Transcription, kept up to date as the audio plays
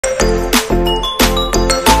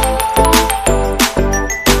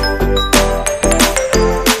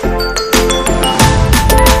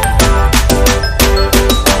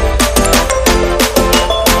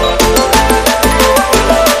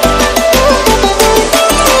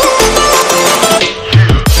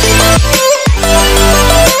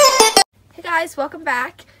welcome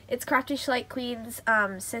back. It's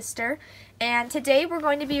𝚃𝚘𝚍𝚊𝚢 sister, and today we're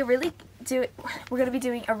going to be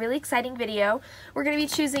doing a really exciting video. We're going to be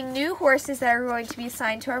choosing new horses that are going to be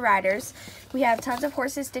assigned to our riders. We have tons of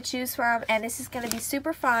horses to choose from, and this is going to be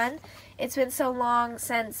super fun. It's been so long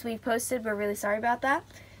since we've posted. We're really sorry about that,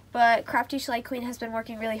 but 𝚃𝚘𝚍𝚊𝚢 has been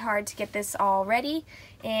working really hard to get this all ready,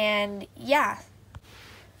 and yeah.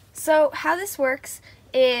 So how this works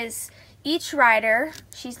is each rider,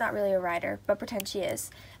 she's not really a rider, but pretend she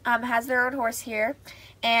is, has their own horse here,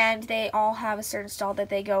 and they all have a certain stall that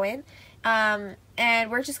they go in.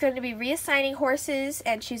 And we're just going to be reassigning horses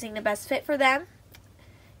and choosing the best fit for them.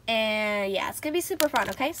 And yeah, it's going to be super fun,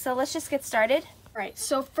 okay? So let's just get started. Alright,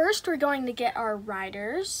 so first we're going to get our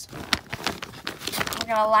riders. We're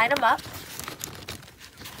going to line them up.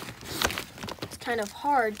 It's kind of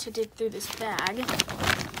hard to dig through this bag.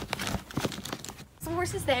 Some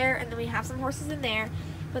horses there, and then we have some horses in there,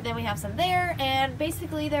 but then we have some there, and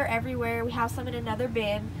basically they're everywhere. We have some in another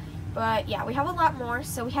bin, but yeah, we have a lot more,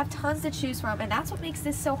 so we have tons to choose from, and that's what makes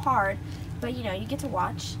this so hard. But you know, you get to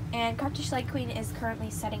watch, and 𝚃𝚘𝚍𝚊𝚢 is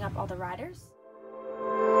currently setting up all the riders.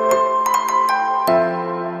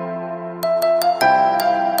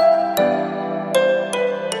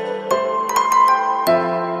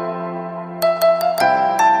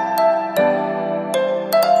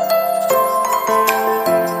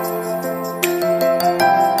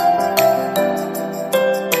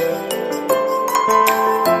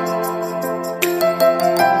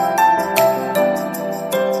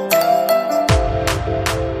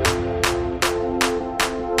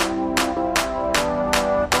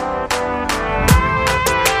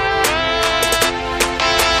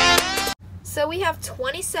 So we have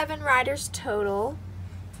 27 riders total.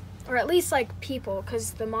 Or at least like people,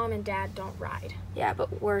 because the mom and dad don't ride. Yeah,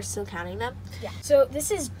 but we're still counting them. Yeah. So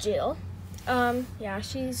this is Jill. Yeah,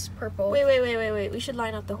 she's purple. Wait. We should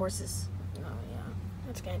line up the horses. Oh yeah.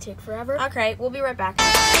 That's gonna take forever. Okay, we'll be right back.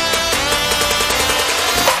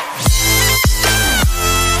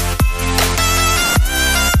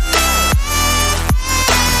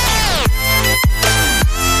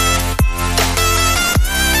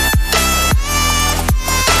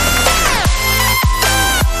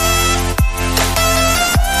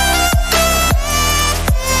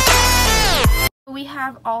 We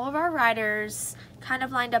have all of our riders kind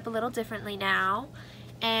of lined up a little differently now,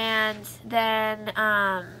 and then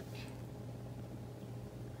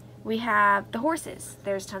we have the horses.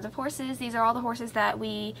 There's tons of horses. These are all the horses that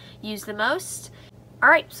we use the most.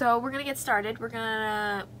 Alright, so we're gonna get started.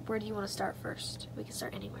 Where do you want to start first? We can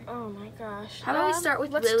start anywhere. Oh my gosh. How about we start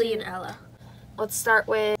with Lily and Ella? Let's start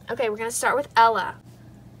with, okay, we're gonna start with Ella.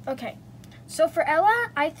 Okay. So for Ella,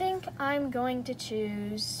 I think I'm going to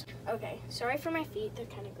choose... Okay, sorry for my feet, they're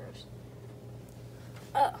kind of gross.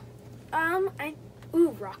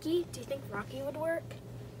 Rocky? Do you think Rocky would work?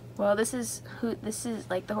 Well, this is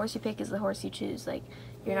like the horse you pick is the horse you choose. Like,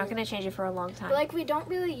 you're not going to change it for a long time. But like, we don't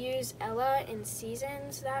really use Ella in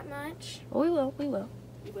seasons that much. Well, we will.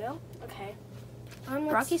 You will? Okay.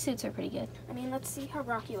 Rocky suits are pretty good. I mean, let's see how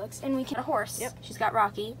Rocky looks. And we can... A horse. Yep. She's got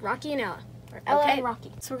Rocky. Rocky and Ella. Or Ella and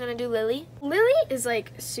Rocky. So we're going to do Lily. Lily is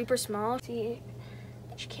like super small. See,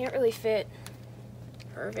 she can't really fit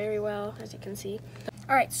her very well, as you can see.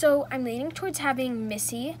 Alright, so I'm leaning towards having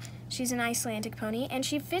Missy. She's an Icelandic pony, and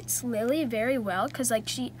she fits Lily very well because like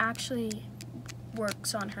she actually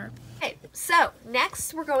works on her. Okay, so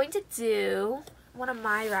next we're going to do one of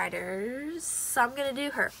my riders. So I'm going to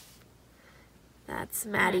do her. That's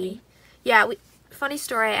Maddie. Yeah, funny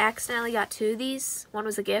story, I accidentally got two of these. One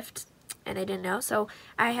was a gift, and I didn't know, so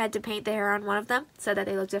I had to paint the hair on one of them so that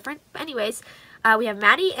they look different. But anyways, we have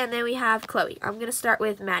Maddie, and then we have Chloe. I'm going to start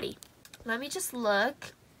with Maddie. Let me just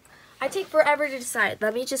look. I take forever to decide.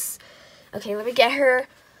 Let me get her.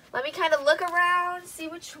 Let me kind of look around, see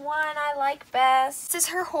which one I like best. This is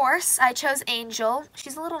her horse. I chose Angel.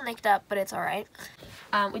 She's a little nicked up, but it's alright.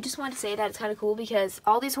 We just wanted to say that it's kind of cool because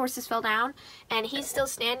all these horses fell down, and he's still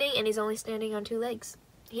standing, and he's only standing on 2 legs.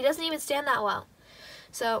 He doesn't even stand that well.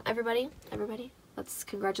 So, everybody, let's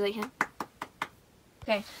congratulate him.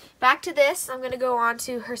 Okay, back to this. I'm going to go on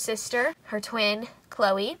to her sister, her twin,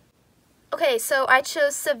 Chloe. Okay, so I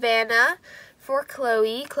chose Savannah for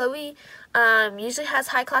Chloe. Chloe usually has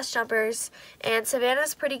high-class jumpers, and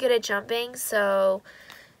Savannah's pretty good at jumping, so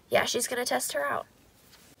yeah, she's going to test her out.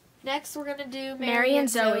 Next, we're going to do Mary and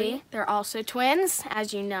Zoe. They're also twins,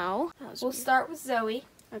 as you know. We'll start with Zoe.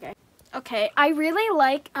 Okay, I really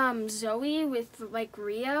like Zoe with like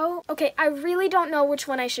Rio. Okay, I really don't know which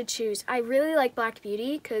one I should choose. I really like Black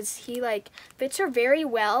Beauty because he like fits her very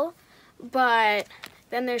well, but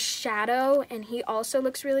then there's Shadow and he also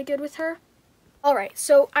looks really good with her. Alright,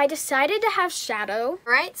 so I decided to have Shadow.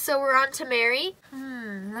 Alright, so we're on to Mary.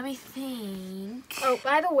 Let me think. Oh,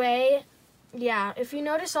 by the way, yeah, if you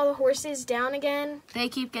notice all the horses down again, they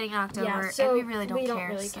keep getting knocked over, so and we really don't care. We don't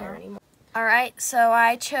really care anymore. Alright, so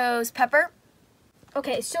I chose Pepper.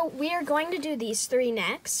 Okay, so we are going to do these three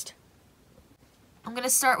next. I'm going to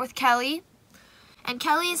start with Kelly. And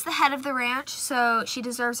Kelly is the head of the ranch, so she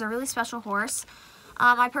deserves a really special horse.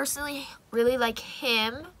 I personally really like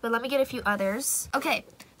him, but let me get a few others. Okay,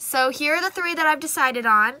 so here are the three that I've decided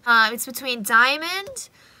on. It's between Diamond,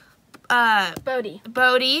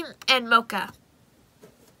 Bodhi, and Mocha.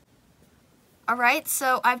 Alright,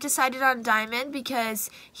 so I've decided on Diamond because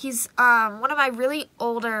he's one of my really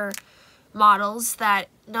older models that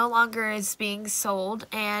no longer is being sold,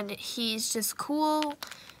 and he's just cool.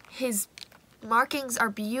 His markings are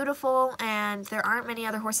beautiful, and there aren't many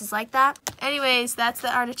other horses like that. Anyways, that's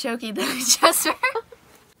the artichoke that I chose for her.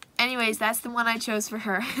 Anyways, that's the one I chose for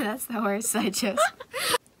her. That's the horse I chose.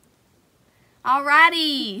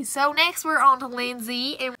 Alrighty, so next we're on to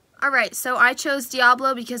Lindsay. Alright, so I chose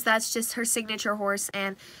Diablo because that's just her signature horse,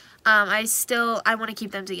 and I want to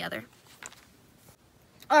keep them together.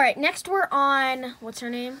 Alright, next we're on, what's her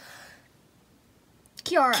name?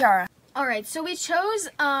 Kiara. Alright, so we chose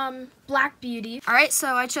Black Beauty. Alright,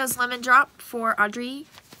 so I chose Lemon Drop for Audrey.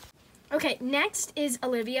 Okay, next is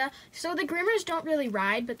Olivia. So the groomers don't really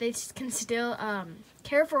ride, but they can still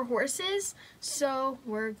care for horses, so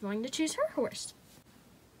we're going to choose her horse.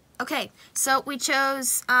 Okay, so we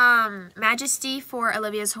chose Majesty for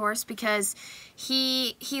Olivia's horse because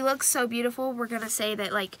he looks so beautiful. We're going to say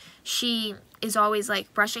that, like, she is always,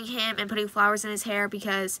 like, brushing him and putting flowers in his hair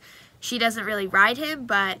because she doesn't really ride him,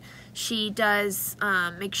 but she does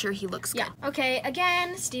make sure he looks good. Yeah. Okay,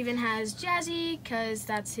 again, Steven has Jazzy because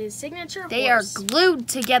that's his signature They horse. are glued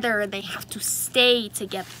together and they have to stay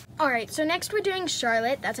together. Alright, so next we're doing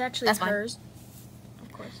Charlotte. That's actually hers.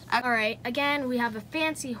 Of course. Alright, again, we have a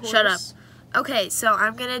fancy horse. Shut up. Okay, so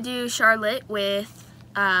I'm going to do Charlotte with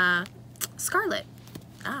Scarlet.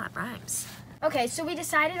 Ah, it rhymes. Okay, so we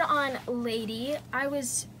decided on Lady.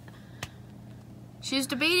 She was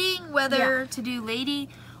debating whether to do Lady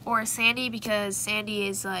or Sandy because Sandy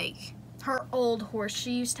is like her old horse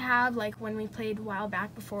she used to have, like when we played a while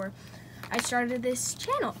back before I started this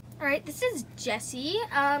channel. Alright, this is Jessie.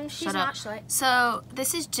 She's not Schleich. So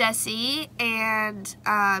this is Jessie, and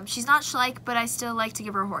she's not Schleich, but I still like to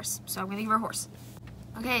give her a horse. So I'm going to give her a horse.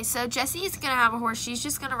 Okay, so Jessie's going to have a horse. She's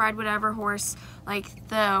just going to ride whatever horse, like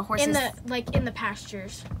the horses in the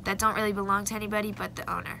pastures that don't really belong to anybody but the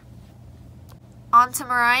owner. On to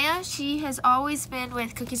Mariah. She has always been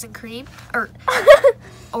with Cookies and Cream, or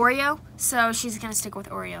Oreo, so she's going to stick with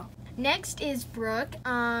Oreo. Next is Brooke.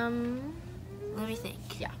 Let me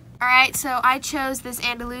think. Yeah. Alright, so I chose this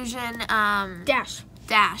Andalusian, Dash.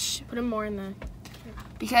 Put him more in the...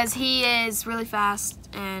 Because he is really fast,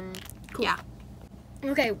 and yeah.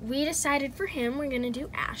 Okay, we decided for him we're going to do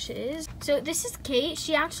Ashes. So this is Kate.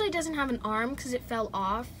 She actually doesn't have an arm because it fell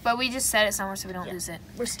off. But we just set it somewhere so we don't lose it.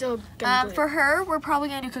 We're still going to do For her, we're probably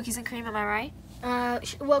going to do Cookies and Cream, am I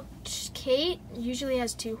right? Well, Kate usually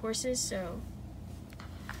has two horses, so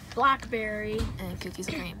Blackberry. And Cookies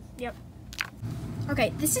and Cream. Yep.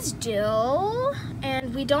 Okay, this is Jill,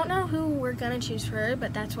 and we don't know who we're going to choose for her,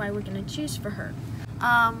 but that's why we're going to choose for her.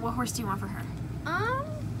 What horse do you want for her?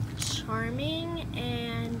 Charming,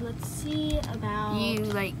 and let's see about... You,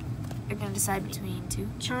 like, are going to decide between two?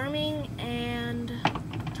 Charming and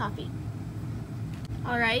Toffee.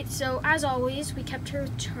 Alright, so as always, we kept her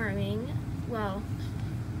Charming. Well,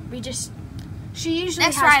 she usually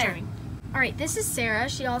has Charming. Alright, this is Sarah.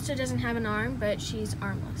 She also doesn't have an arm, but she's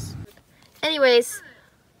armless. Anyways,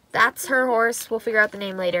 that's her horse. We'll figure out the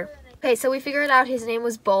name later. Okay, so we figured out his name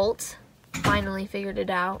was Bolt. Finally figured it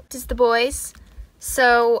out. This is the boys.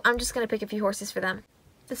 So I'm just going to pick a few horses for them.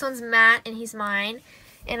 This one's Matt, and he's mine.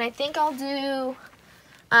 And I think I'll do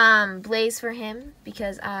Blaze for him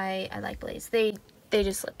because I like Blaze. They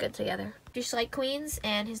just look good together. Just like Queens,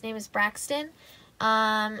 and his name is Braxton.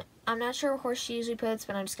 I'm not sure what horse she usually puts,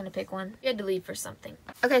 but I'm just going to pick one. You had to leave for something.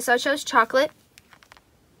 Okay, so I chose Chocolate.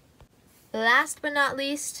 Last but not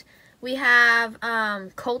least, we have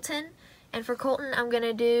Colton. And for Colton, I'm going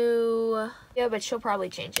to do... Yeah, but she'll probably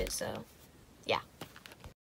change it, so...